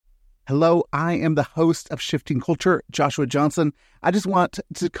Hello, I am the host of Shifting Culture, Joshua Johnson. I just want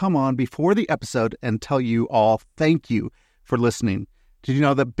to come on before the episode and tell you all thank you for listening. Did you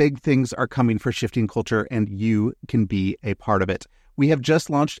know that big things are coming for Shifting Culture and you can be a part of it? We have just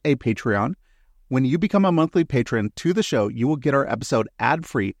launched a Patreon. When you become a monthly patron to the show, you will get our episode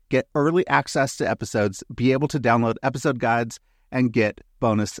ad-free, get early access to episodes, be able to download episode guides, and get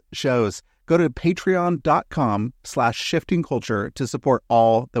bonus shows. Go to patreon.com/shiftingculture to support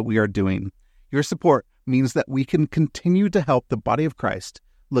all that we are doing. Your support means that we can continue to help the body of Christ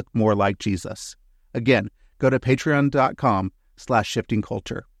look more like Jesus. Again, go to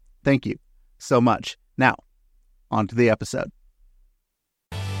patreon.com/shiftingculture. Thank you so much. Now, on to the episode.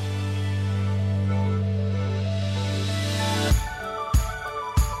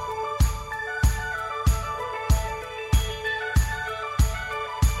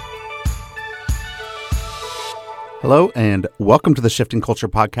 Hello, and welcome to the Shifting Culture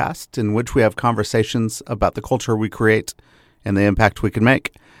podcast, in which we have conversations about the culture we create and the impact we can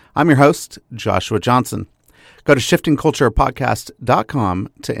make. I'm your host, Joshua Johnson. Go to shiftingculturepodcast.com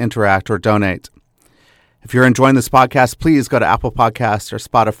to interact or donate. If you're enjoying this podcast, please go to Apple Podcasts or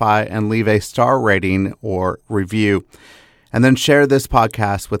Spotify and leave a star rating or review, and then share this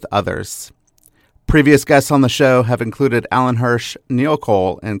podcast with others. Previous guests on the show have included Alan Hirsch, Neil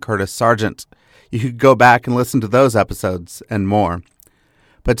Cole, and Curtis Sargent. You could go back and listen to those episodes and more.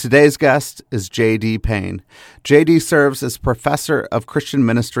 But today's guest is J.D. Payne. J.D. serves as professor of Christian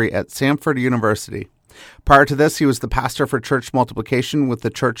ministry at Samford University. Prior to this, he was the pastor for church multiplication with the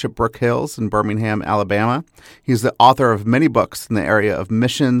church at Brook Hills in Birmingham, Alabama. He's the author of many books in the area of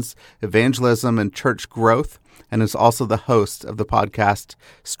missions, evangelism, and church growth, and is also the host of the podcast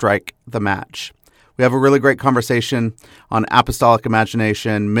Strike the Match. We have a really great conversation on apostolic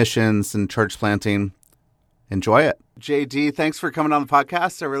imagination, missions, and church planting. Enjoy it. JD, thanks for coming on the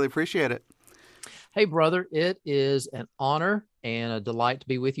podcast. I really appreciate it. Hey, brother. It is an honor and a delight to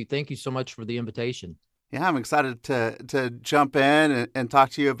be with you. Thank you so much for the invitation. Yeah, I'm excited to jump in and talk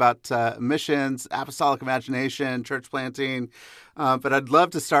to you about missions, apostolic imagination, church planting. But I'd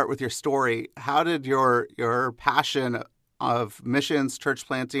love to start with your story. How did your passion of missions, church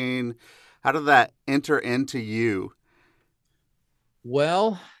planting, how did that enter into you?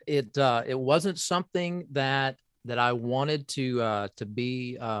 Well, it wasn't something that I wanted to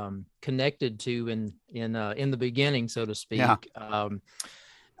be connected to in the beginning, so to speak. Yeah.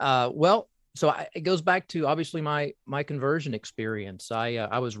 It goes back to obviously my conversion experience.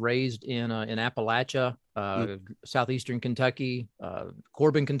 I was raised in Appalachia, southeastern Kentucky,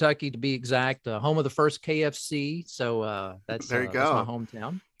 Corbin, Kentucky to be exact, home of the first KFC. So that's there you go. That's my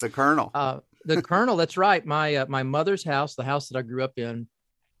hometown. The Colonel. The Colonel. That's right. My mother's house, the house that I grew up in,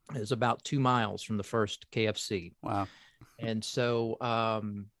 is about 2 miles from the first KFC. Wow. And so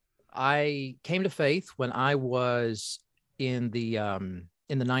I came to faith when I was in the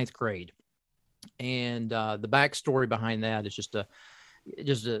ninth grade. And the backstory behind that is just an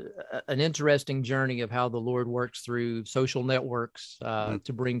interesting journey of how the Lord works through social networks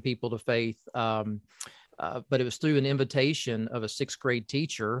to bring people to faith. But it was through an invitation of a sixth grade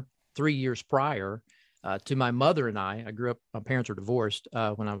teacher 3 years prior to my mother and I. I grew up, my parents were divorced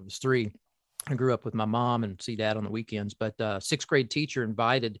when I was 3. I grew up with my mom and see dad on the weekends, but sixth grade teacher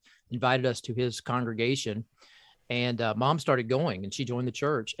invited us to his congregation. And mom started going and she joined the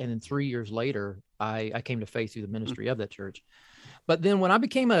church. And then 3 years later, I came to faith through the ministry of that church. But then when I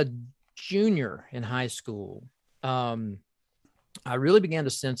became a junior in high school, I really began to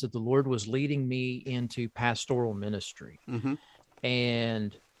sense that the Lord was leading me into pastoral ministry. Mm-hmm.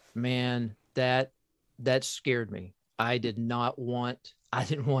 And man, that scared me. I didn't want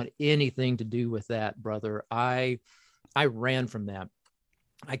anything to do with that, brother. I ran from that.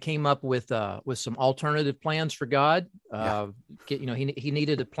 I came up with some alternative plans for God. He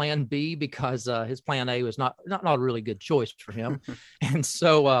needed a plan B because his plan A was not a really good choice for him. And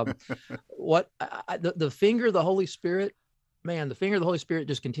so the finger of the Holy Spirit, man, the finger of the Holy Spirit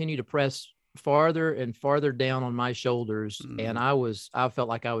just continued to press farther and farther down on my shoulders. And I felt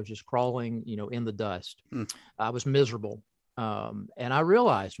like I was just crawling, in the dust. I was miserable. And I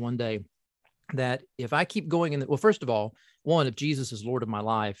realized one day that if I keep going first of all, if Jesus is Lord of my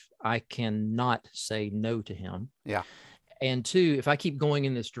life, I cannot say no to him. Yeah. And 2, if I keep going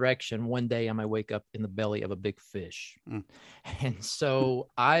in this direction, one day I might wake up in the belly of a big fish. And so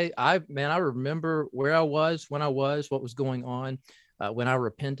I remember where I was, when I was, what was going on, when I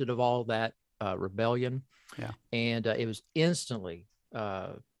repented of all that rebellion. Yeah. And it was instantly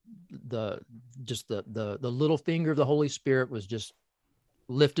the little finger of the Holy Spirit was just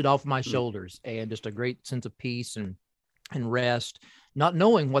lifted off my shoulders, and just a great sense of peace and rest not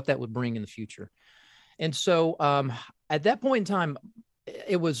knowing what that would bring in the future. And so at that point in time,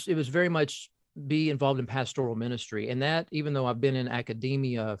 it was very much be involved in pastoral ministry. And that, even though I've been in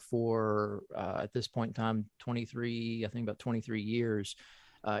academia for, at this point in time, 23 years,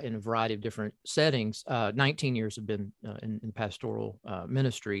 in a variety of different settings, 19 years have been in pastoral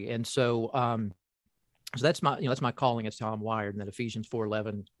ministry. And so, so that's my calling. It's how I'm wired, and that Ephesians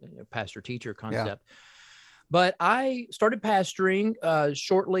 4:11 pastor teacher concept. Yeah. But I started pastoring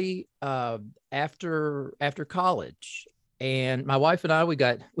shortly after college, and my wife and I we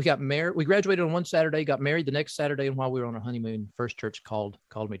got married. We graduated on one Saturday, got married the next Saturday, and while we were on our honeymoon, First Church called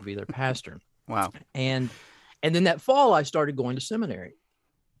me to be their pastor. Wow! And then that fall, I started going to seminary.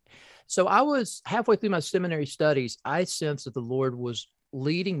 So I was halfway through my seminary studies. I sensed that the Lord was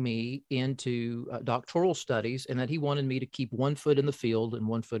leading me into doctoral studies, and that he wanted me to keep one foot in the field and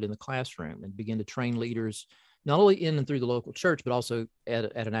one foot in the classroom, and begin to train leaders, not only in and through the local church, but also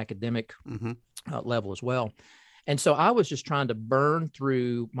at an academic level as well. And so I was just trying to burn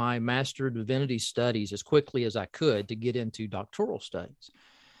through my Master of Divinity studies as quickly as I could to get into doctoral studies.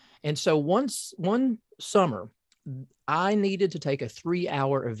 And so one summer, I needed to take a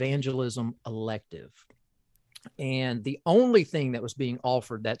 3-hour evangelism elective. And the only thing that was being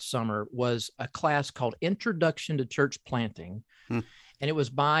offered that summer was a class called Introduction to Church Planting. And it was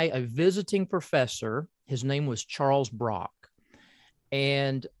by a visiting professor. His name was Charles Brock.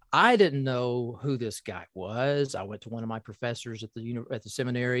 And I didn't know who this guy was. I went to one of my professors at the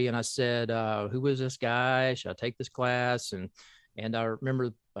seminary, and I said, who is this guy? Should I take this class? And I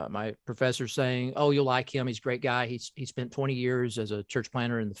remember my professor saying, oh, you'll like him. He's a great guy. He spent 20 years as a church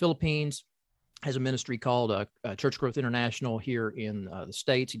planter in the Philippines, has a ministry called Church Growth International here in the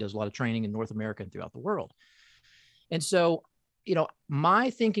States. He does a lot of training in North America and throughout the world. And so, my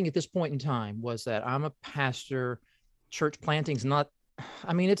thinking at this point in time was that I'm a pastor. Church planting's not,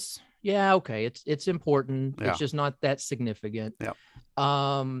 it's important. Yeah. It's just not that significant. Yeah.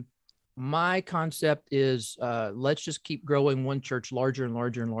 My concept is let's just keep growing one church larger and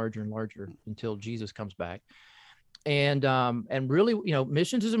larger and larger and larger until Jesus comes back. And really,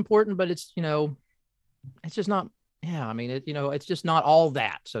 missions is important, but it's just not, it's just not all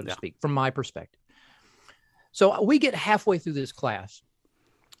that, so to speak, from my perspective. So we get halfway through this class,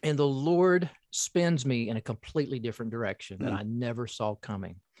 and the Lord spins me in a completely different direction that I never saw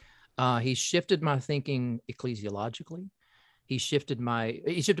coming. He shifted my thinking ecclesiologically. He shifted my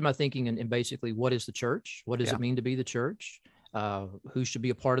thinking in basically, what is the church? What does it mean to be the church? Who should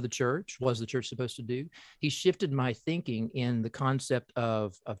be a part of the church? What is the church supposed to do? He shifted my thinking in the concept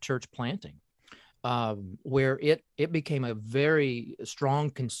of church planting, where it became a very strong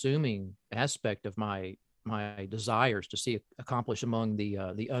consuming aspect of my desires to see accomplished among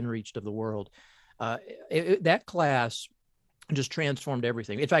the unreached of the world. That class just transformed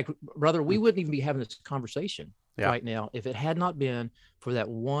everything. In fact, brother, we wouldn't even be having this conversation right now if it had not been for that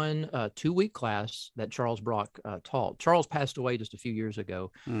one 2-week class that Charles Brock taught. Charles passed away just a few years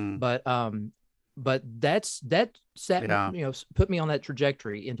ago, but that put me on that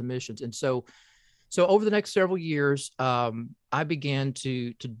trajectory into missions. And so over the next several years, I began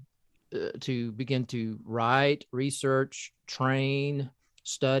to begin to write, research, train,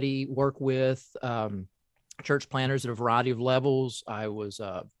 study, work with church planters at a variety of levels. I was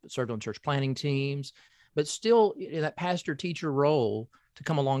served on church planting teams, but still in that pastor teacher role to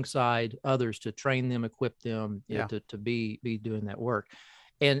come alongside others, to train them, equip them, to be doing that work.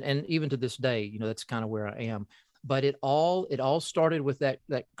 And even to this day, that's kind of where I am. But it all started with that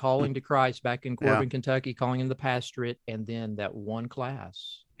calling to Christ back in Corbin, Kentucky, calling in the pastorate, and then that one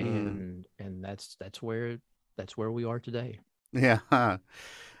class. And that's where we are today. Yeah.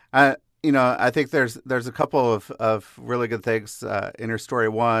 I think there's a couple of really good things in your story.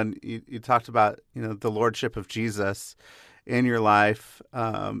 One, you talked about, the lordship of Jesus in your life.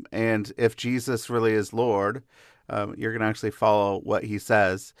 And if Jesus really is Lord, you're going to actually follow what he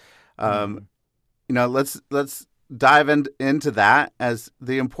says. Let's dive into that, as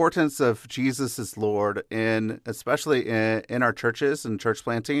the importance of Jesus as Lord especially in our churches and church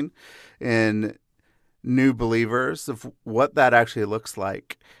planting, in new believers, of what that actually looks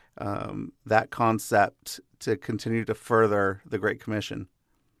like. That concept to continue to further the Great Commission.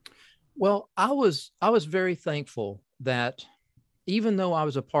 Well, I was very thankful that even though I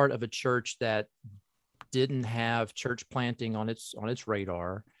was a part of a church that didn't have church planting on its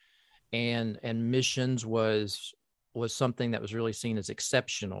radar, and missions was something that was really seen as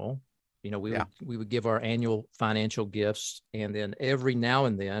exceptional. We would give our annual financial gifts, and then every now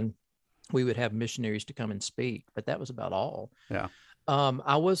and then we would have missionaries to come and speak, but that was about all.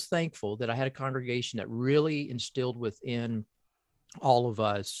 I was thankful that I had a congregation that really instilled within all of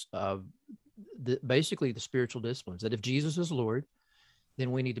us, basically the spiritual disciplines, that if Jesus is Lord,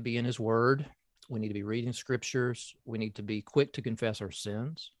 then we need to be in his word. We need to be reading scriptures. We need to be quick to confess our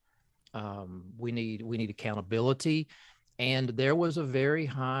sins. We need accountability. And there was a very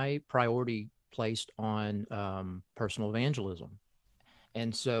high priority placed on personal evangelism.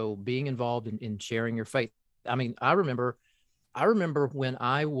 And so being involved in sharing your faith. I mean, I remember when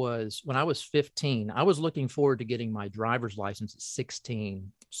I was 15, I was looking forward to getting my driver's license at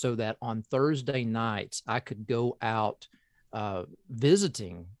 16 so that on Thursday nights I could go out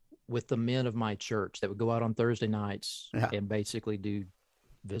visiting with the men of my church that would go out on Thursday nights and basically do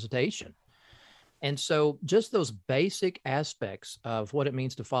visitation. And so just those basic aspects of what it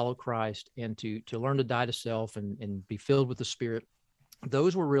means to follow Christ and to learn to die to self and be filled with the Spirit,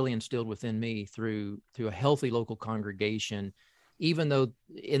 those were really instilled within me through a healthy local congregation, even though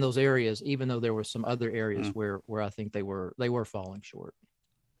in those areas, even though there were some other areas where I think they were falling short.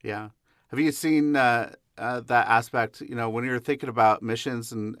 Yeah. Have you seen that aspect, when you're thinking about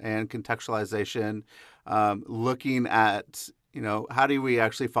missions and contextualization, looking at, how do we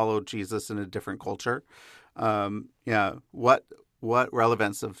actually follow Jesus in a different culture? What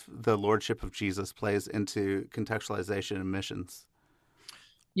relevance of the lordship of Jesus plays into contextualization and missions?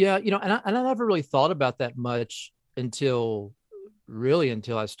 Yeah, and I never really thought about that much until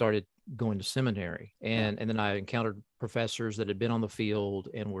I started going to seminary, and then I encountered professors that had been on the field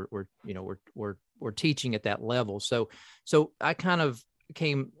and were teaching at that level. So I kind of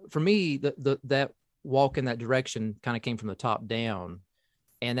came, for me, that walk in that direction kind of came from the top down,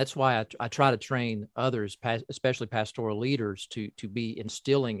 and that's why I try to train others, especially pastoral leaders, to be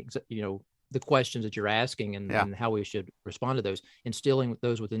instilling, the questions that you're asking and how we should respond to those, instilling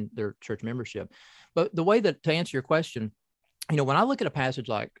those within their church membership. But the way that, to answer your question, when I look at a passage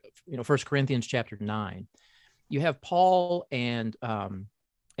like, 1 Corinthians chapter 9, you have Paul and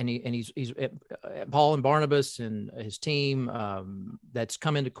he's Paul and Barnabas and his team that's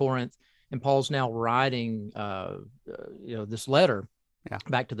come into Corinth, and Paul's now writing, this letter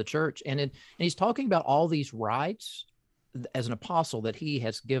back to the church, and he's talking about all these rights as an apostle that he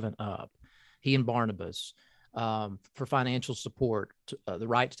has given up. He and Barnabas, for financial support, the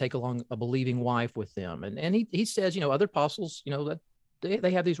right to take along a believing wife with them, and he says, other apostles, that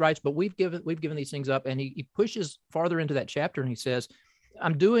they have these rights, but we've given these things up, and he pushes farther into that chapter, and he says,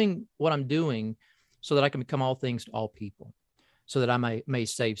 I'm doing what I'm doing so that I can become all things to all people, so that I may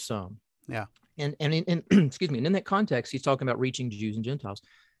save some. Yeah, and excuse me, and in that context, he's talking about reaching Jews and Gentiles.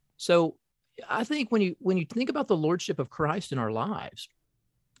 So I think when you think about the lordship of Christ in our lives,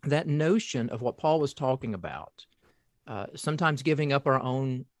 that notion of what Paul was talking about, sometimes giving up our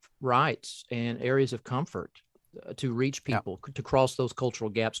own rights and areas of comfort to reach people, to cross those cultural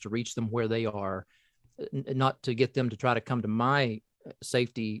gaps, to reach them where they are, not to get them to try to come to my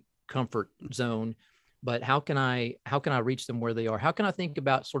safety comfort zone, but how can I reach them where they are? How can I think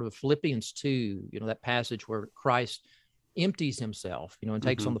about sort of Philippians 2, that passage where Christ empties himself, and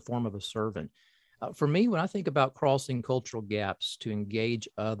takes on the form of a servant. For me, when I think about crossing cultural gaps to engage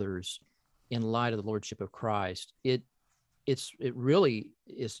others in light of the lordship of Christ, it really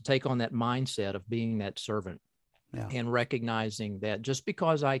is to take on that mindset of being that servant and recognizing that just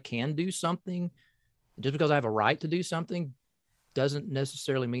because I can do something, just because I have a right to do something, doesn't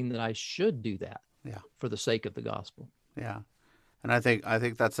necessarily mean that I should do that for the sake of the gospel. Yeah. And I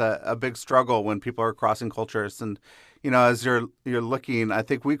think that's a big struggle when people are crossing cultures. And, as you're looking, I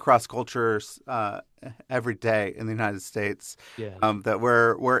think we cross cultures every day in the United States, that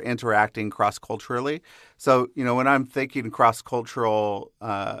we're interacting cross-culturally. So, when I'm thinking cross-cultural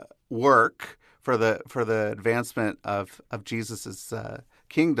work for the advancement of Jesus's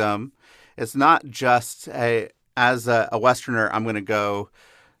kingdom, it's not just as a Westerner, I'm going to go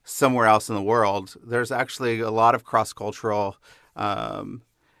somewhere else in the world. There's actually a lot of cross-cultural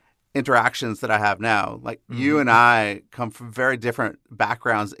interactions that I have now. Like you and I come from very different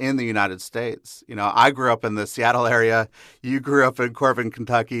backgrounds in the United States. I grew up in the Seattle area. You grew up in Corbin,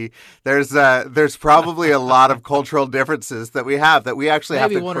 Kentucky. There's probably a lot of cultural differences that we have that we actually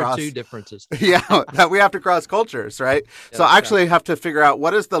maybe have to one cross. Or two differences. That we have to cross cultures, right? So I actually have to figure out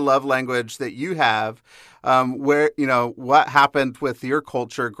what is the love language that you have. Where, what happened with your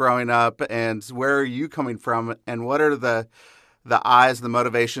culture growing up, and where are you coming from, and what are the eyes, the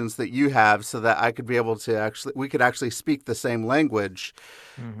motivations that you have, so that I could be able to we could actually speak the same language.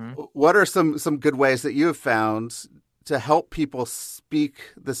 What are some good ways that you have found to help people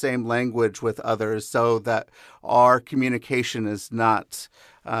speak the same language with others so that our communication is not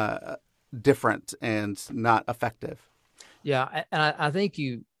different and not effective? Yeah. And I think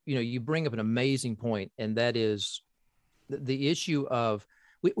you bring up an amazing point, and that is the issue of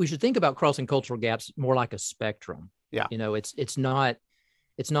we should think about crossing cultural gaps more like a spectrum. Yeah. It's not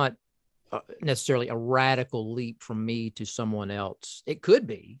necessarily a radical leap from me to someone else. It could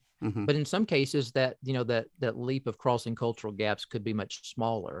be, but in some cases that leap of crossing cultural gaps could be much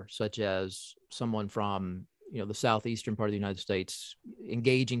smaller, such as someone from the southeastern part of the United States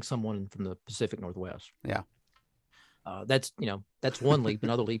engaging someone from the Pacific Northwest. Yeah. That's one leap.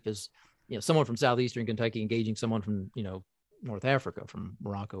 Another leap is someone from southeastern Kentucky engaging someone from North Africa, from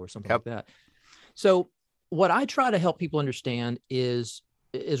Morocco or something like that. So what I try to help people understand is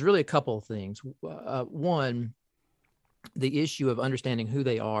really a couple of things. One, the issue of understanding who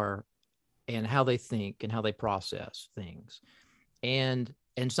they are and how they think and how they process things, and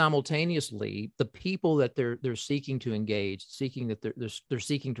simultaneously the people that they're seeking to engage, they're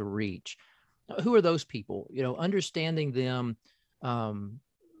seeking to reach. Who are those people? Understanding them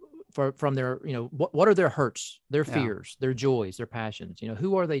from their, what are their hurts, their fears, their joys, their passions.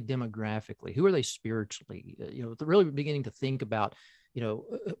 Who are they demographically? Who are they spiritually? Really beginning to think about,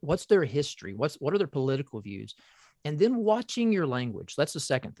 what's their history? What are their political views? And then watching your language. That's the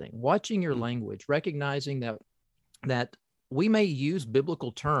second thing. Watching your language, recognizing that we may use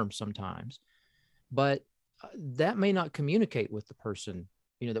biblical terms sometimes, but that may not communicate with the person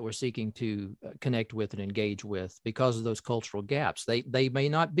that we're seeking to connect with and engage with because of those cultural gaps. They may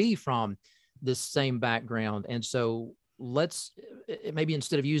not be from this same background. And so maybe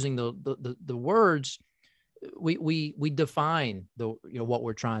instead of using the words, we define what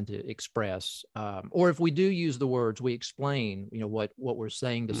we're trying to express. Or if we do use the words, we explain, what we're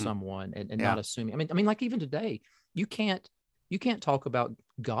saying to someone and not assuming. I mean, like even today, you can't talk about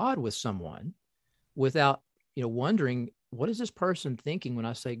God with someone without, wondering, what is this person thinking when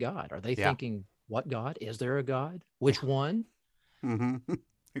I say God? Are they thinking, what God? Is there a God? Which one?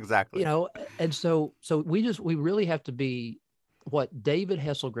 Exactly. And so we really have to be what David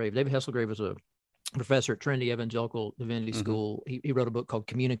Hesselgrave was a professor at Trinity Evangelical Divinity School. He wrote a book called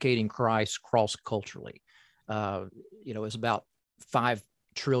Communicating Christ Cross-Culturally. It's about 5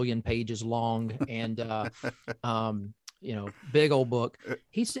 trillion pages long and, big old book.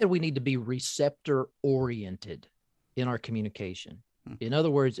 He said we need to be receptor oriented in our communication. In other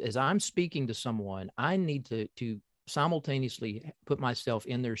words, as I'm speaking to someone, I need to simultaneously put myself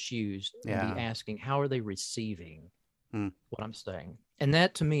in their shoes and be asking, how are they receiving what I'm saying? And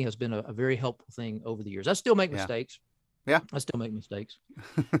that to me has been a very helpful thing over the years. I still make mistakes. Yeah. I still make mistakes.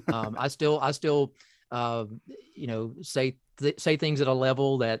 I still say things at a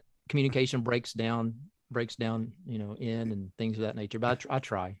level that communication breaks down, in and things of that nature. But I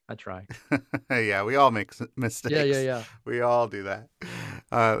try. Yeah, we all make mistakes. Yeah. We all do that.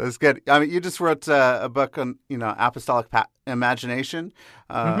 That's good. I mean, you just wrote a book on, apostolic imagination.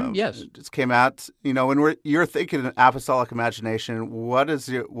 Yes. It just came out. When you're thinking apostolic imagination, what is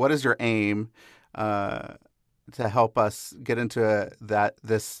your aim to help us get into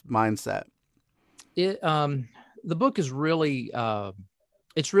this mindset? The book is really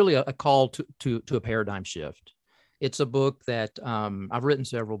it's really a call to a paradigm shift. It's a book that I've written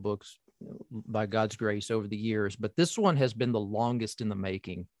several books by God's grace over the years, but this one has been the longest in the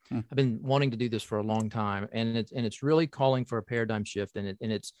making. I've been wanting to do this for a long time, and it's really calling for a paradigm shift, and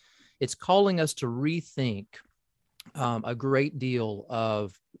it's calling us to rethink a great deal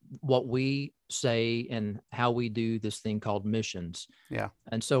of what we say and how we do this thing called missions. Yeah.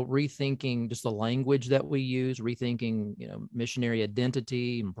 And so rethinking just the language that we use, rethinking, missionary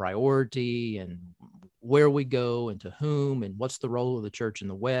identity and priority and where we go and to whom and what's the role of the church in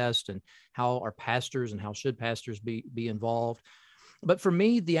the West and how are pastors and how should pastors be involved. But for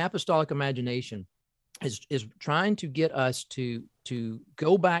me, the apostolic imagination is trying to get us to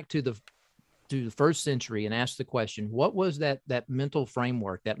go back to the first century and ask the question, what was that mental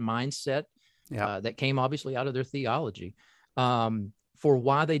framework, that mindset that came obviously out of their theology for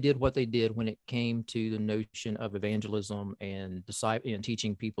why they did what they did when it came to the notion of evangelism and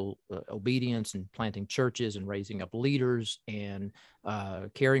teaching people obedience and planting churches and raising up leaders and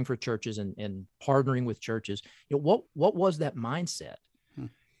caring for churches and partnering with churches. What was that mindset?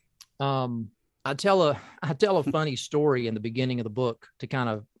 I tell a funny story in the beginning of the book to kind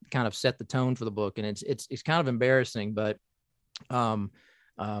of set the tone for the book, and it's kind of embarrassing, but we'll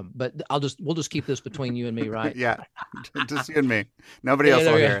just keep this between you and me, right? Yeah, just you and me. Nobody else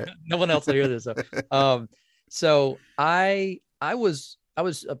will hear it. No one else will hear this. So I was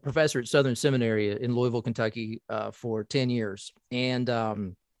a professor at Southern Seminary in Louisville, Kentucky, for 10 years, and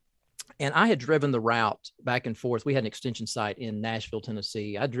I had driven the route back and forth. We had an extension site in Nashville,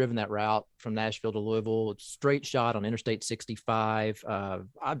 Tennessee. I'd driven that route from Nashville to Louisville, straight shot on Interstate 65.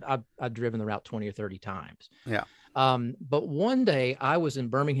 I've driven the route 20 or 30 times. Yeah. But one day I was in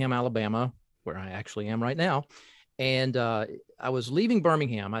Birmingham, Alabama, where I actually am right now. And I was leaving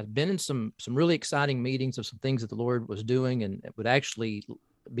Birmingham. I'd been in some really exciting meetings of some things that the Lord was doing, and it would actually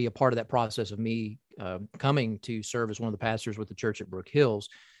be a part of that process of me coming to serve as one of the pastors with the church at Brook Hills.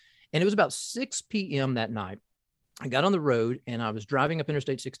 And it was about 6 p.m. that night. I got on the road and I was driving up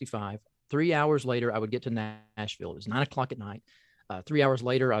Interstate 65. 3 hours later, I would get to Nashville. It was 9 o'clock at night. 3 hours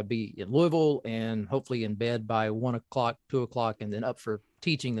later, I'd be in Louisville and hopefully in bed by 1 o'clock, 2 o'clock, and then up for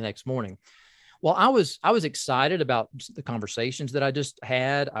teaching the next morning. Well, I was excited about the conversations that I just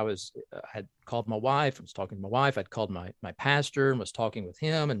had. I had called my wife. I was talking to my wife. I'd called my pastor and was talking with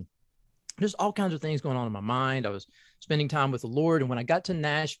him, and just all kinds of things going on in my mind. I was spending time with the Lord. And when I got to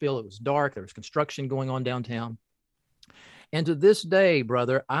Nashville, it was dark. There was construction going on downtown. And to this day,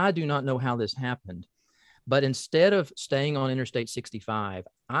 brother, I do not know how this happened. But instead of staying on Interstate 65,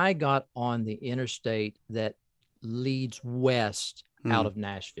 I got on the interstate that leads west out of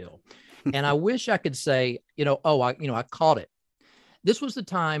Nashville. And I wish I could say, I caught it. This was the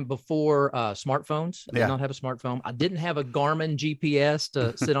time before smartphones. I did not have a smartphone. I didn't have a Garmin GPS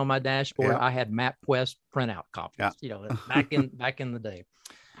to sit on my dashboard. I had MapQuest printout copies, back in the day.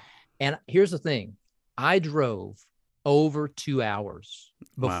 And here's the thing. I drove over 2 hours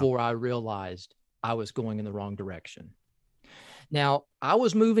before I realized I was going in the wrong direction. Now, I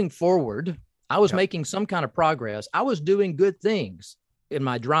was moving forward. I was making some kind of progress. I was doing good things in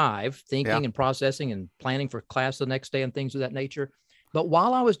my drive, thinking and processing and planning for class the next day and things of that nature. But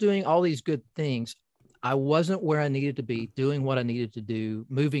while I was doing all these good things, I wasn't where I needed to be, doing what I needed to do,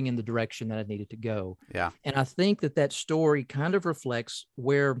 moving in the direction that I needed to go. Yeah. And I think that story kind of reflects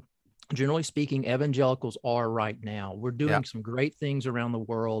where, generally speaking, evangelicals are right now. We're doing some great things around the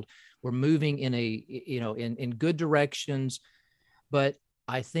world. We're moving in in good directions, but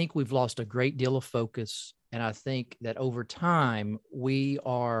I think we've lost a great deal of focus. And I think that over time we're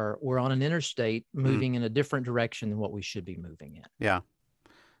on an interstate moving in a different direction than what we should be moving in. Yeah.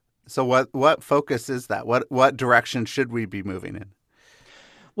 So what focus is that? What direction should we be moving in?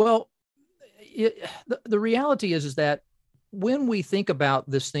 Well, the reality is that when we think about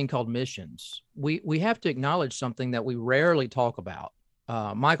this thing called missions, we have to acknowledge something that we rarely talk about.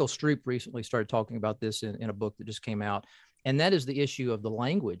 Michael Stroop recently started talking about this in a book that just came out, and that is the issue of the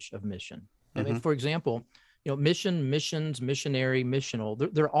language of mission. I mean, for example, mission, missions, missionary,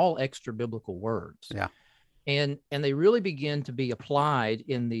 missional, they're all extra biblical words. Yeah. And they really begin to be applied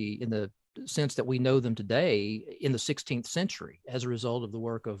in the sense that we know them today in the 16th century as a result of the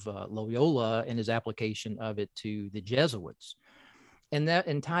work of Loyola and his application of it to the Jesuits.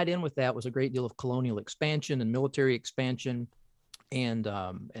 And tied in with that was a great deal of colonial expansion and military expansion and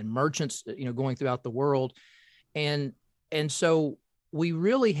merchants, going throughout the world. And so we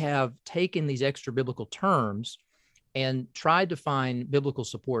really have taken these extra biblical terms and tried to find biblical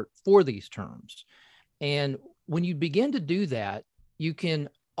support for these terms. And when you begin to do that, you can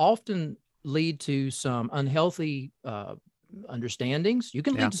often lead to some unhealthy understandings. You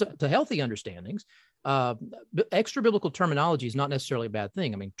can lead to healthy understandings. Extra biblical terminology is not necessarily a bad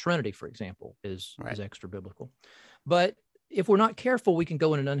thing. I mean, Trinity, for example, is extra biblical. But if we're not careful, we can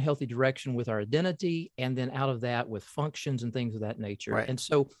go in an unhealthy direction with our identity, and then out of that with functions and things of that nature. Right. And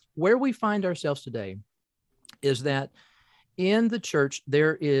so where we find ourselves today is that in the church,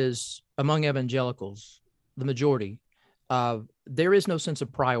 there is, among evangelicals, the majority, there is no sense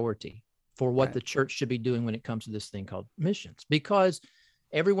of priority for what the church should be doing when it comes to this thing called missions, because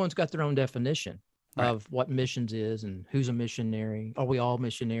everyone's got their own definition of what missions is and who's a missionary. Are we all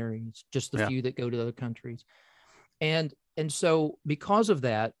missionaries? Just the few that go to other countries. And so because of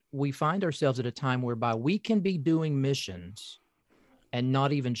that, we find ourselves at a time whereby we can be doing missions and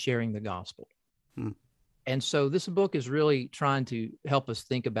not even sharing the gospel. And so this book is really trying to help us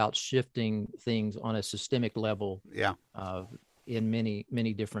think about shifting things on a systemic level in many,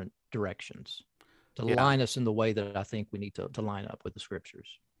 many different directions to line us in the way that I think we need to line up with the scriptures.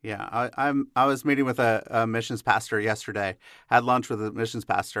 Yeah, I was meeting with a missions pastor yesterday, had lunch with a missions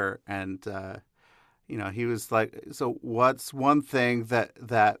pastor, and he was like, so what's one thing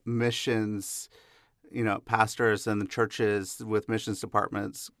that missions, pastors and the churches with missions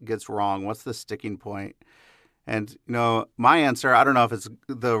departments gets wrong? What's the sticking point? And, my answer, I don't know if it's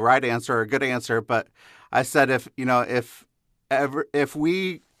the right answer or a good answer, but I said, if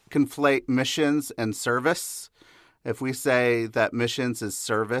we conflate missions and service, if we say that missions is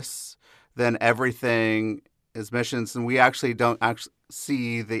service, then everything is missions, and we actually don't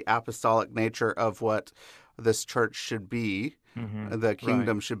see the apostolic nature of what this church should be, the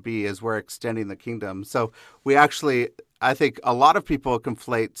kingdom should be, as we're extending the kingdom. So we actually, I think a lot of people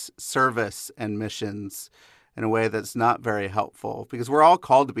conflate service and missions, in a way that's not very helpful, because we're all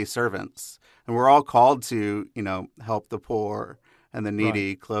called to be servants, and we're all called to, help the poor and the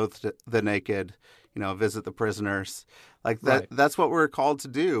needy, Right. clothe the naked, visit the prisoners. Like that, Right. that's what we're called to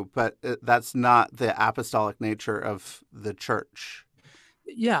do, but that's not the apostolic nature of the church.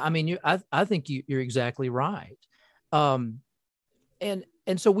 Yeah, I mean, I think you're exactly right. Um, and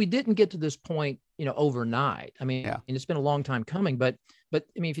so we didn't get to this point, overnight. I mean, Yeah. and it's been a long time coming, but I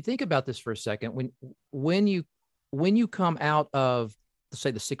mean, if you think about this for a second, when you come out of, let's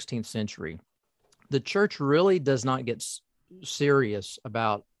say, the 16th century, the church really does not get serious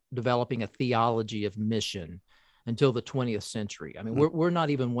about developing a theology of mission until the 20th century. I mean, we're not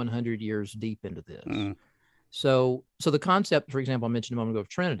even 100 years deep into this. Mm. So the concept, for example, I mentioned a moment ago of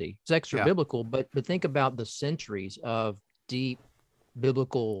Trinity, it's extra Yeah. biblical, but think about the centuries of deep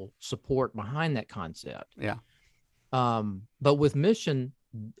biblical support behind that concept. Yeah. But with mission,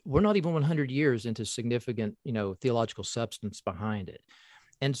 we're not even 100 years into significant, theological substance behind it.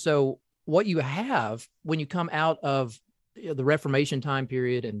 And so what you have when you come out of the Reformation time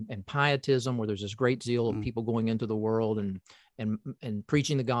period and pietism, where there's this great zeal of people going into the world and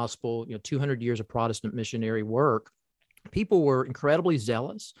preaching the gospel, 200 years of Protestant missionary work, people were incredibly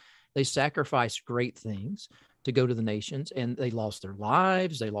zealous. They sacrificed great things to go to the nations, and they lost their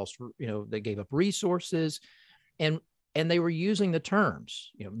lives. They lost, they gave up resources, and they were using the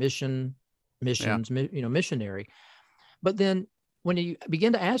terms, missions, missionary. But then when you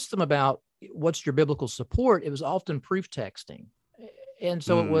begin to ask them about what's your biblical support, it was often proof texting. And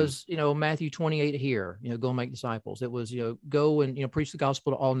so it was, Matthew 28 here, go and make disciples. It was, go and, preach the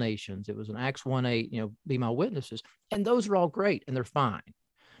gospel to all nations. It was in Acts 1:8, be my witnesses. And those are all great and they're fine.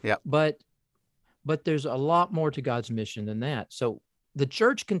 Yeah. But there's a lot more to God's mission than that. So the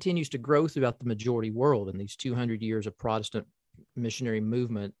church continues to grow throughout the majority world in these 200 years of Protestant missionary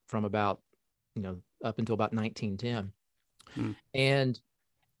movement from about, up until about 1910. And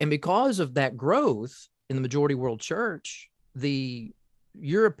because of that growth in the majority world church, the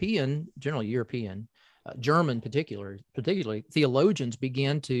generally European, German particularly theologians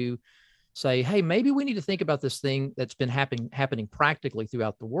began to say, hey, maybe we need to think about this thing that's been happening practically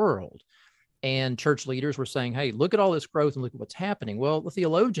throughout the world. And church leaders were saying, hey, look at all this growth and look at what's happening. Well, the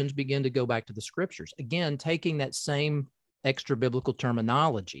theologians begin to go back to the scriptures, again, taking that same extra biblical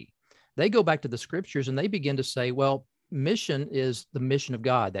terminology. They go back to the scriptures and they begin to say, well, mission is the mission of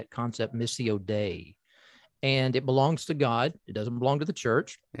God, that concept missio Dei. And it belongs to God. It doesn't belong to the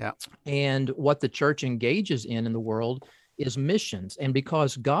church. Yeah. And what the church engages in the world is missions. And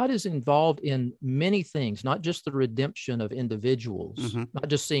because God is involved in many things, not just the redemption of individuals, not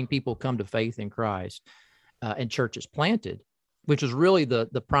just seeing people come to faith in Christ and churches planted, which is really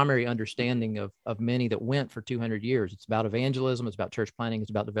the primary understanding of many that went for 200 years. It's about evangelism. It's about church planting.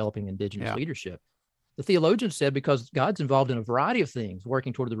 It's about developing indigenous leadership. The theologians said, because God's involved in a variety of things,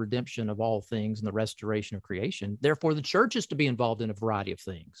 working toward the redemption of all things and the restoration of creation, therefore the church is to be involved in a variety of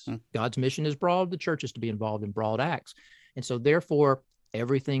things. God's mission is broad. The church is to be involved in broad acts. And so therefore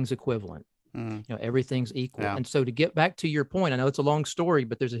everything's equivalent. Everything's equal. Yeah. And so to get back to your point, I know it's a long story,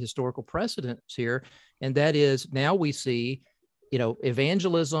 but there's a historical precedence here. And that is, now we see,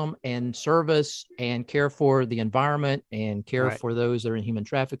 evangelism and service and care for the environment and care for those that are in human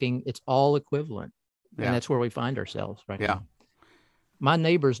trafficking. It's all equivalent. Yeah. And that's where we find ourselves right now. My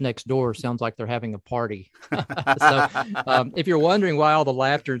neighbors next door sounds like they're having a party. So if you're wondering why all the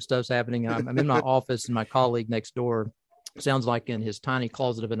laughter and stuff's happening, I'm in my office and my colleague next door sounds like in his tiny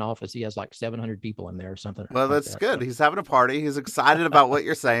closet of an office, he has like 700 people in there or something. Well, like that's good. So. He's having a party. He's excited about what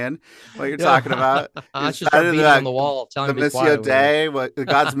you're saying, what you're talking about. I should start beating on the wall, telling the Missio Dei, what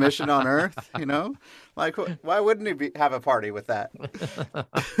God's mission on earth, Like, why wouldn't he have a party with that?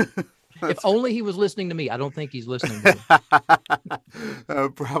 If only he was listening to me. I don't think he's listening to me.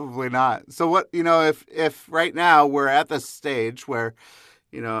 Probably not. So what, if right now we're at this stage where,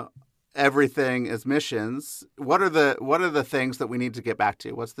 everything is missions, what are the things that we need to get back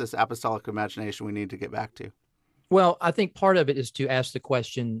to? What's this apostolic imagination we need to get back to? Well, I think part of it is to ask the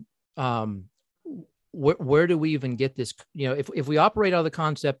question, where do we even get this? If we operate out of the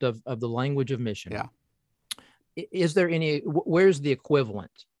concept of the language of mission, is there where's the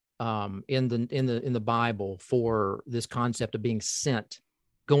equivalent in the Bible for this concept of being sent,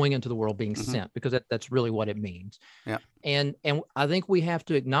 going into the world, being sent, because that's really what it means. Yeah. And I think we have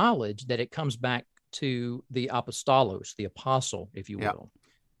to acknowledge that it comes back to the apostolos, the apostle, if you will.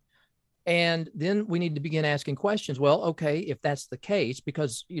 And then we need to begin asking questions. Well, okay, if that's the case,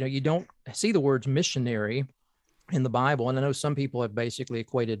 because you don't see the words missionary in the Bible, and I know some people have basically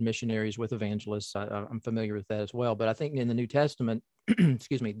equated missionaries with evangelists. I'm familiar with that as well. But I think in the New Testament,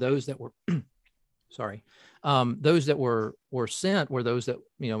 excuse me, those that were sorry, those that were sent were those that,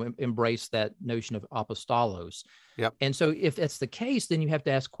 embraced that notion of apostolos. Yep. And so if that's the case, then you have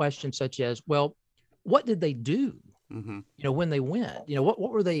to ask questions such as, well, what did they do? When they went, what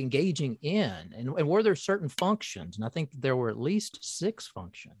were they engaging in, and were there certain functions? And I think there were at least 6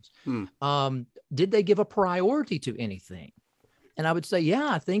 functions. Did they give a priority to anything? And I would say, yeah,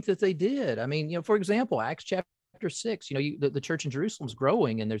 I think that they did. I mean, for example, Acts chapter 6, the church in Jerusalem is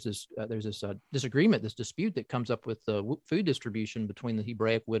growing, and there's this disagreement, this dispute that comes up with the food distribution between the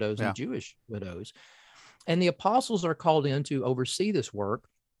Hebraic widows and Jewish widows. And the apostles are called in to oversee this work,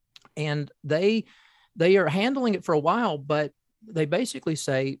 and they are handling it for a while, but they basically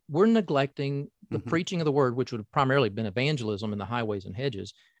say, we're neglecting the preaching of the word, which would have primarily been evangelism in the highways and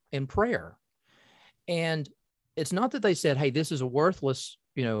hedges, and prayer. And it's not that they said, hey, this is a worthless,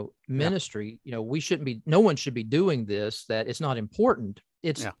 ministry, no one should be doing this, that it's not important.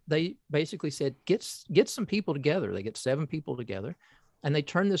 They basically said, get some people together. They get 7 people together, and they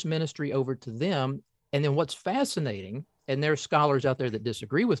turn this ministry over to them. And then what's fascinating, and there are scholars out there that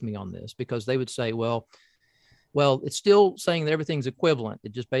disagree with me on this, because they would say, well, it's still saying that everything's equivalent.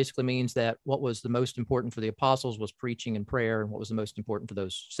 It just basically means that what was the most important for the apostles was preaching and prayer, and what was the most important for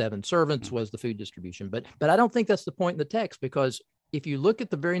those 7 servants was the food distribution. But I don't think that's the point in the text, because if you look at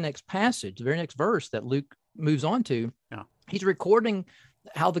the very next passage, the very next verse that Luke moves on to, he's recording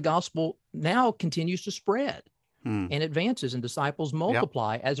how the gospel now continues to spread and advances, and disciples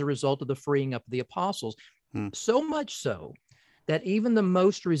multiply as a result of the freeing up of the apostles. So much so that even the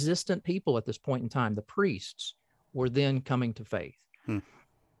most resistant people at this point in time, the priests, were then coming to faith.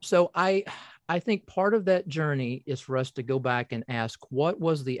 So I think part of that journey is for us to go back and ask, what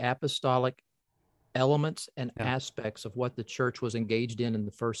was the apostolic elements and aspects of what the church was engaged in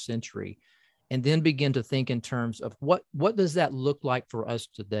the first century, and then begin to think in terms of what does that look like for us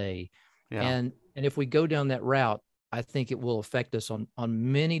today? And if we go down that route, I think it will affect us on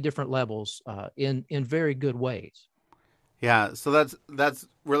many different levels in very good ways. Yeah, so that's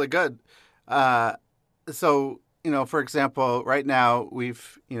really good. So, for example, right now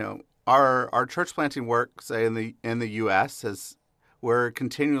we've, our church planting work, say in the U.S., we're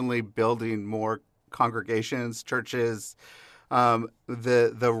continually building more congregations, churches.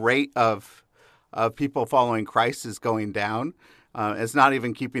 The rate of people following Christ is going down. It's not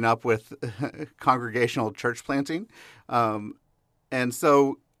even keeping up with congregational church planting. And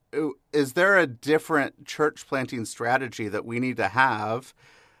so is there a different church planting strategy that we need to have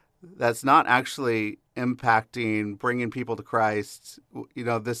that's not actually impacting bringing people to Christ?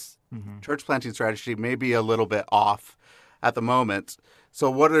 This church planting strategy may be a little bit off at the moment. So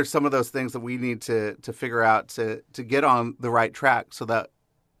what are some of those things that we need to figure out to get on the right track so that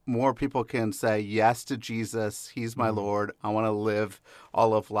more people can say yes to Jesus? He's my Lord. I want to live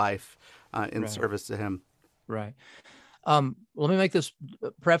all of life in service to him. Right. Let me make this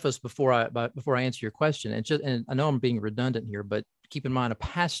preface before I answer your question. And I know I'm being redundant here, but keep in mind, a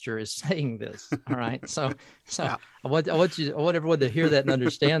pastor is saying this. All right. So I want everyone to hear that and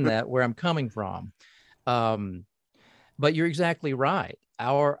understand that, where I'm coming from. But you're exactly right.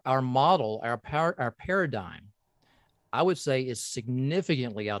 Our model, our paradigm, I would say, is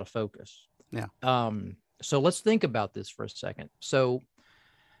significantly out of focus. Yeah. So let's think about this for a second. So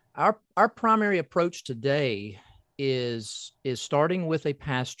our primary approach today is starting with a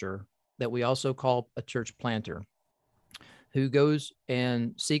pastor that we also call a church planter, who goes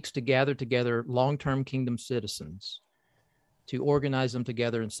and seeks to gather together long-term kingdom citizens to organize them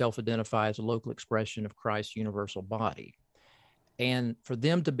together and self-identify as a local expression of Christ's universal body, and for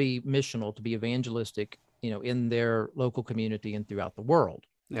them to be missional, to be evangelistic, in their local community and throughout the world.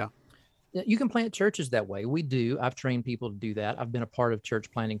 Yeah. You can plant churches that way. We do. I've trained people to do that. I've been a part of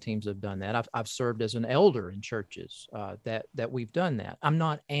church planting teams that have done that. I've served as an elder in churches that we've done that. I'm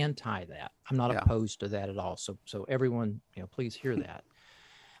not anti that. I'm not opposed to that at all. So everyone, please hear that.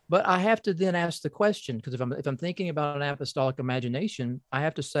 But I have to then ask the question, because if I'm thinking about an apostolic imagination, I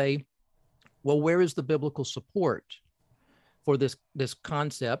have to say, well, where is the biblical support for this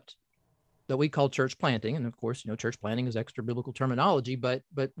concept that we call church planting? And of course, church planting is extra biblical terminology, but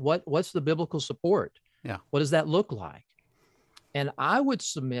what's the biblical support? Yeah. What does that look like? And I would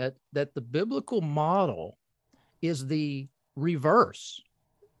submit that the biblical model is the reverse,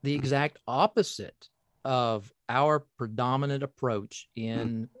 the exact opposite of our predominant approach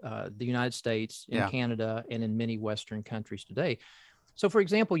in the United States, in Canada, and in many Western countries today. So, for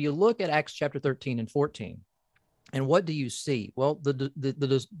example, you look at Acts chapter 13 and 14, and what do you see? Well,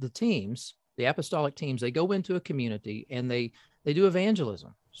 the teams, the apostolic teams, they go into a community and they do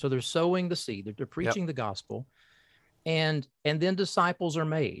evangelism. So they're sowing the seed, they're preaching the gospel. And then disciples are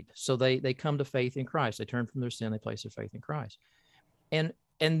made. So they come to faith in Christ. They turn from their sin, they place their faith in Christ. And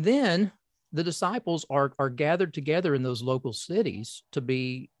then the disciples are gathered together in those local cities to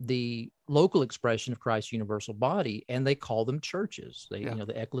be the local expression of Christ's universal body, and they call them churches.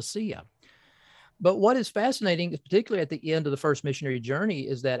 The ecclesia. But what is fascinating, particularly at the end of the first missionary journey,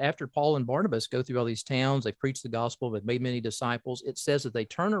 is that after Paul and Barnabas go through all these towns, they preach the gospel, they've made many disciples, it says that they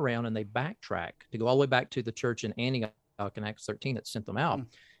turn around and they backtrack to go all the way back to the church in Antioch in Acts 13 that sent them out.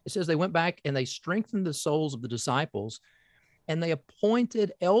 It says they went back and they strengthened the souls of the disciples, and they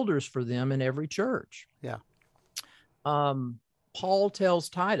appointed elders for them in every church. Yeah. Paul tells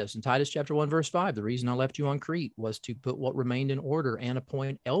Titus in Titus chapter 1, verse 5, the reason I left you on Crete was to put what remained in order and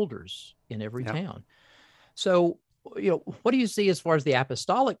appoint elders in every town. So, what do you see as far as the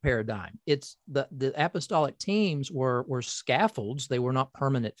apostolic paradigm? It's the apostolic teams were scaffolds. They were not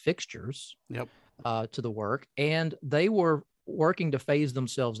permanent fixtures to the work. And they were working to phase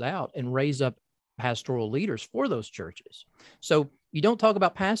themselves out and raise up pastoral leaders for those churches. So you don't talk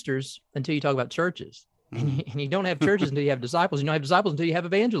about pastors until you talk about churches. And you don't have churches until you have disciples. You don't have disciples until you have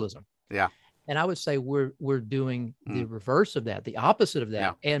evangelism. Yeah. And I would say we're doing the reverse of that, the opposite of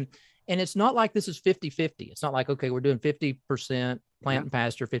that. Yeah. And it's not like this is 50-50. It's not like, okay, we're doing 50% plant and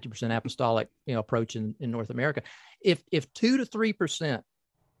pastor, 50% apostolic, approach in North America. If 2 to 3%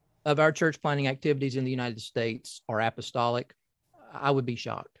 of our church planting activities in the United States are apostolic, I would be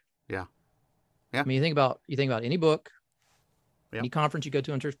shocked. Yeah. Yeah. I mean, you think about any book, any conference you go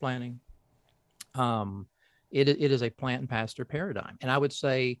to on church planting, it is a plant and pastor paradigm. And I would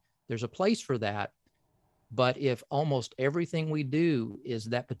say there's a place for that. But if almost everything we do is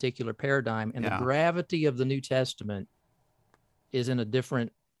that particular paradigm, and the gravity of the New Testament is in a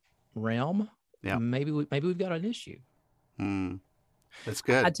different realm, maybe we've got an issue. That's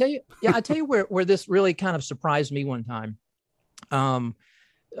good. I tell you where this really kind of surprised me one time.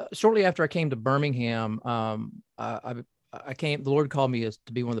 Shortly after I came to Birmingham, the Lord called me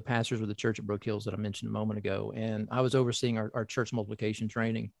to be one of the pastors of the church at Brook Hills that I mentioned a moment ago. And I was overseeing our church multiplication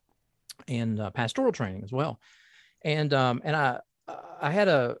training and pastoral training as well. And I had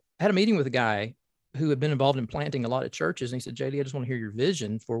a meeting with a guy who had been involved in planting a lot of churches. And he said, JD, I just want to hear your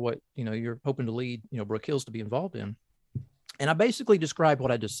vision for what, you're hoping to lead, Brook Hills to be involved in. And I basically described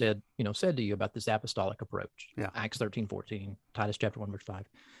what I just said to you about this apostolic approach. Yeah. Acts 13:14, Titus chapter 1, verse 5.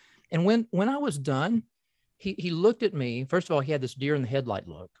 And when I was done, he looked at me. First of all, he had this deer in the headlight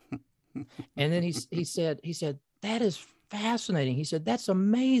look. And then he said, that is fascinating. He said, that's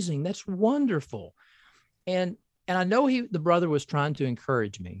amazing. That's wonderful. And I know the brother was trying to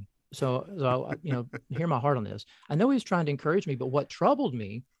encourage me. So hear my heart on this. I know he was trying to encourage me, but what troubled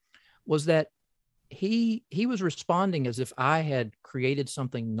me was that he was responding as if I had created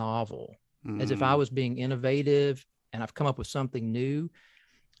something novel, as if I was being innovative and I've come up with something new.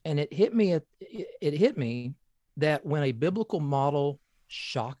 And it hit me that when a biblical model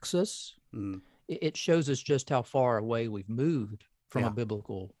shocks us, it shows us just how far away we've moved from a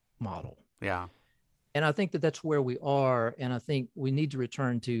biblical model. Yeah. And I think that's where we are. And I think we need to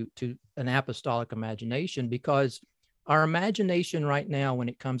return to an apostolic imagination, because our imagination right now, when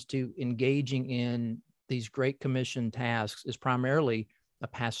it comes to engaging in these Great Commission tasks, is primarily a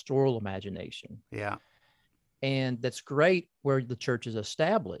pastoral imagination. Yeah. And that's great where the church is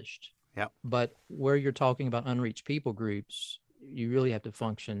established. Yeah. But where you're talking about unreached people groups, you really have to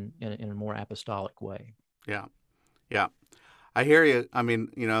function in a more apostolic way. Yeah. Yeah. I hear you. I mean,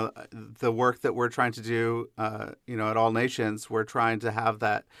 the work that we're trying to do, at All Nations, we're trying to have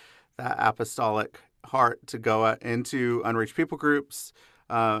that apostolic heart to go into unreached people groups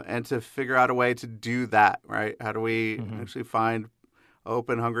and to figure out a way to do that, right? How do we actually find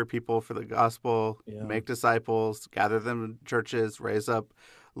open, hungry people for the gospel, make disciples, gather them in churches, raise up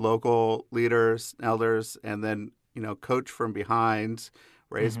local leaders, elders, and then, coach from behind,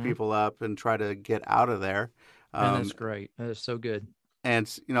 raise people up and try to get out of there. And that's great. That is so good. And,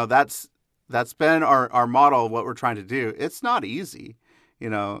 that's been our model of what we're trying to do. It's not easy.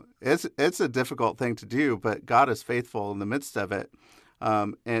 It's a difficult thing to do, but God is faithful in the midst of it.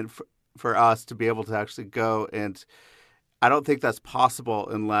 And for us to be able to actually go, and I don't think that's possible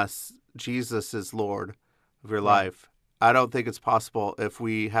unless Jesus is Lord of your life. I don't think it's possible if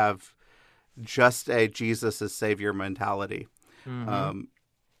we have just a Jesus as Savior mentality.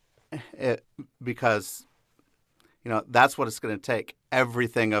 Because, that's what it's going to take.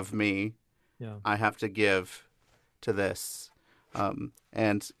 Everything of me, I have to give to this.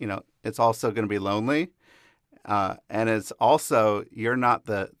 And, it's also going to be lonely. And it's also, you're not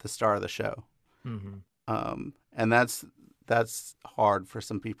the star of the show. And that's hard for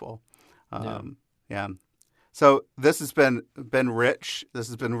some people. Yeah. So this has been rich. This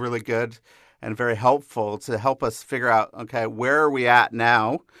has been really good and very helpful to help us figure out, okay, where are we at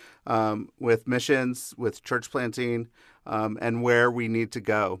now with missions, with church planting, and where we need to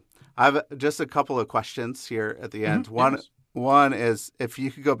go. I have just a couple of questions here at the end. Yes. One is, if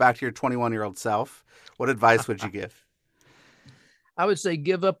you could go back to your 21-year-old self, what advice would you give? I would say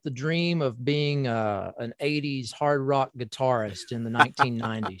give up the dream of being an 80s hard rock guitarist in the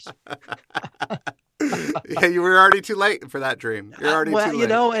 1990s. Yeah, you were already too late for that dream. You're already too late. You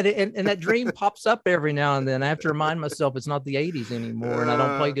know, and that dream pops up every now and then. I have to remind myself it's not the 80s anymore, and I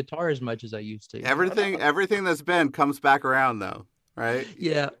don't play guitar as much as I used to. Everything that's been comes back around, though, right?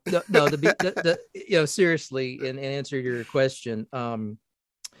 Yeah. No. You know, seriously, in answer to your question,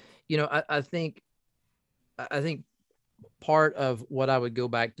 you know, I think part of what I would go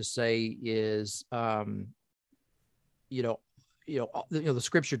back to say is, you know, the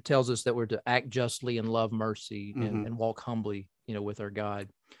scripture tells us that we're to act justly and love mercy and walk humbly, you know, with our God.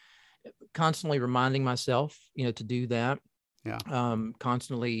 Constantly reminding myself, you know, to do that. Yeah.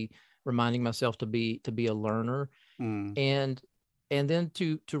 Constantly reminding myself to be a learner, and then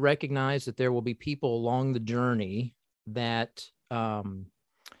to recognize that there will be people along the journey that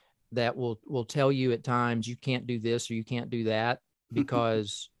that will tell you at times you can't do this or you can't do that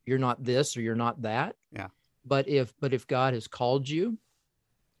because you're not this or you're not that. Yeah. But if God has called you,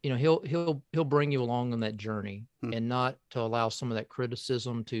 you know, he'll bring you along on that journey and not to allow some of that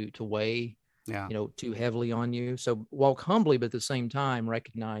criticism to weigh, you know, too heavily on you. So walk humbly, but at the same time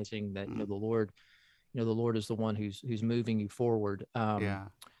recognizing that, you know, the Lord is the one who's moving you forward.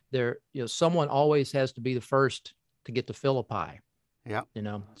 There, you know, someone always has to be the first to get to Philippi. Yeah. You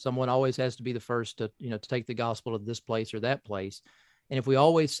know, someone always has to be the first to, you know, to take the gospel to this place or that place. And if we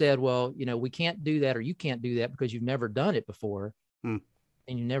always said, well, you know, we can't do that or you can't do that because you've never done it before and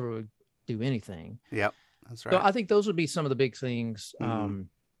you never would do anything. Yep. That's right. So I think those would be some of the big things, you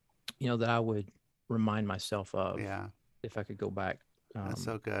know, that I would remind myself of if I could go back. That's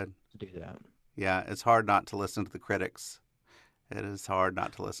so good to do that. Yeah. It's hard not to listen to the critics. It is hard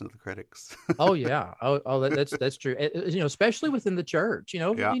not to listen to the critics. Oh yeah. Oh, that's true. You know, especially within the church, you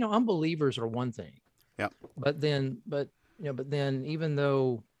know, unbelievers are one thing. Yeah. But then even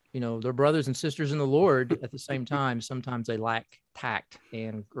though, you know, they're brothers and sisters in the Lord, at the same time, sometimes they lack tact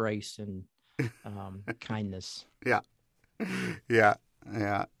and grace and kindness. Yeah. Yeah.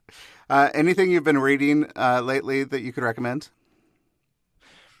 Yeah. Anything you've been reading lately that you could recommend?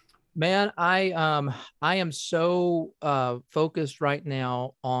 Man, I am so focused right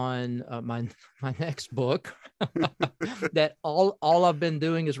now on my next book that all I've been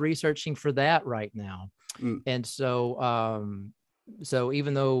doing is researching for that right now. And so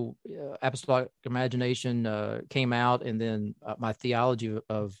even though Apostolic Imagination came out, and then my Theology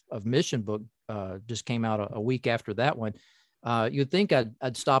of Mission book just came out a week after that one, you'd think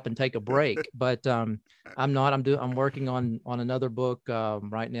I'd stop and take a break, but I'm not. I'm working on another book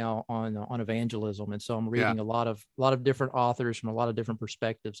right now on evangelism, and so I'm reading a lot of different authors from a lot of different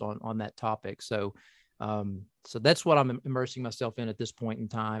perspectives on that topic. So that's what I'm immersing myself in at this point in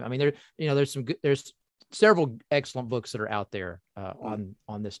time. I mean, there's several excellent books that are out there on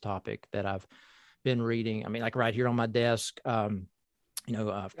this topic that I've been reading. I mean, like right here on my desk. You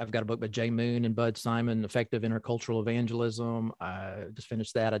know, I've got a book by Jay Moon and Bud Simon, Effective Intercultural Evangelism. I just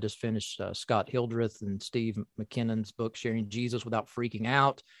finished that. I just finished Scott Hildreth and Steve McKinnon's book, Sharing Jesus Without Freaking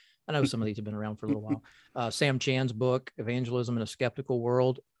Out. I know some of these have been around for a little while. Sam Chan's book, Evangelism in a Skeptical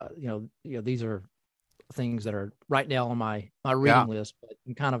World. You know, these are things that are right now on my reading list, but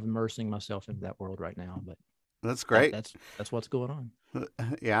I'm kind of immersing myself into that world right now. But that's great. That's what's going on.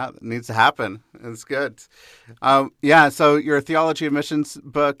 Yeah, it needs to happen. It's good. So your Theology of Missions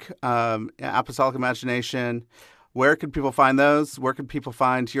book, Apostolic Imagination, where can people find those? Where can people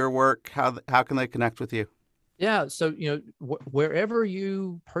find your work? How can they connect with you? Yeah, so, you know, wherever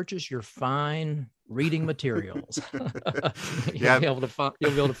you purchase your fine reading materials, you'll be able to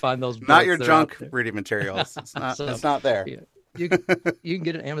find those books. Not your junk reading materials. It's not. It's not there. Yeah, you can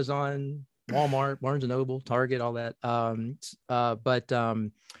get it at Amazon, Walmart, Barnes and Noble, Target, all that.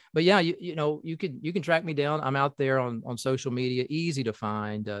 But yeah, you know, you can track me down. I'm out there on social media, easy to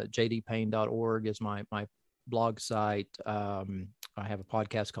find. jdpayne.org is my blog site. I have a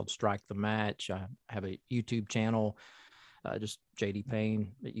podcast called Strike the Match. I have a YouTube channel, just JD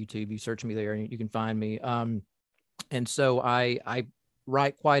Payne at YouTube. You search me there and you can find me. And so I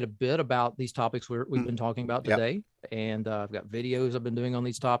write quite a bit about these topics we've been talking about today. And I've got videos I've been doing on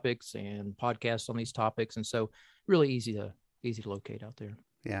these topics and podcasts on these topics. And so really easy to locate out there.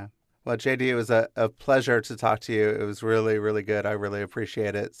 Yeah. Well, JD, it was a pleasure to talk to you. It was really, really good. I really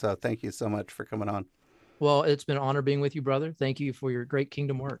appreciate it. So thank you so much for coming on. Well, it's been an honor being with you, brother. Thank you for your great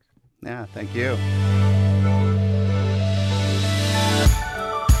kingdom work. Yeah, thank you.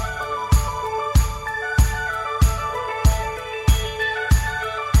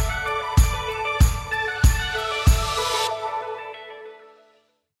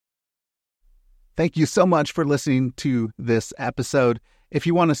 Thank you so much for listening to this episode. If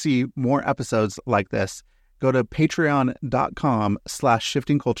you want to see more episodes like this, go to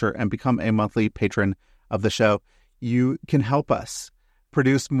patreon.com/shiftingculture and become a monthly patron of the show. You can help us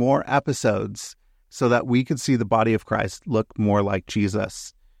produce more episodes so that we can see the body of Christ look more like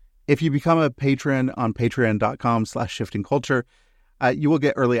Jesus. If you become a patron on patreon.com/shiftingculture, you will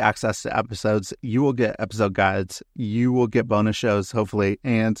get early access to episodes. You will get episode guides. You will get bonus shows, hopefully,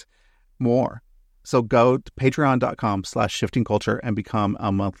 and more. So go to patreon.com/shiftingculture and become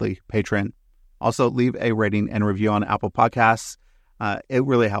a monthly patron. Also, leave a rating and review on Apple Podcasts. It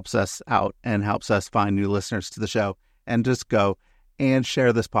really helps us out and helps us find new listeners to the show. And just go and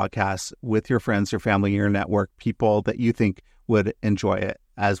share this podcast with your friends, your family, your network, people that you think would enjoy it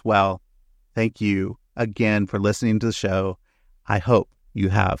as well. Thank you again for listening to the show. I hope you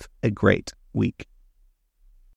have a great week.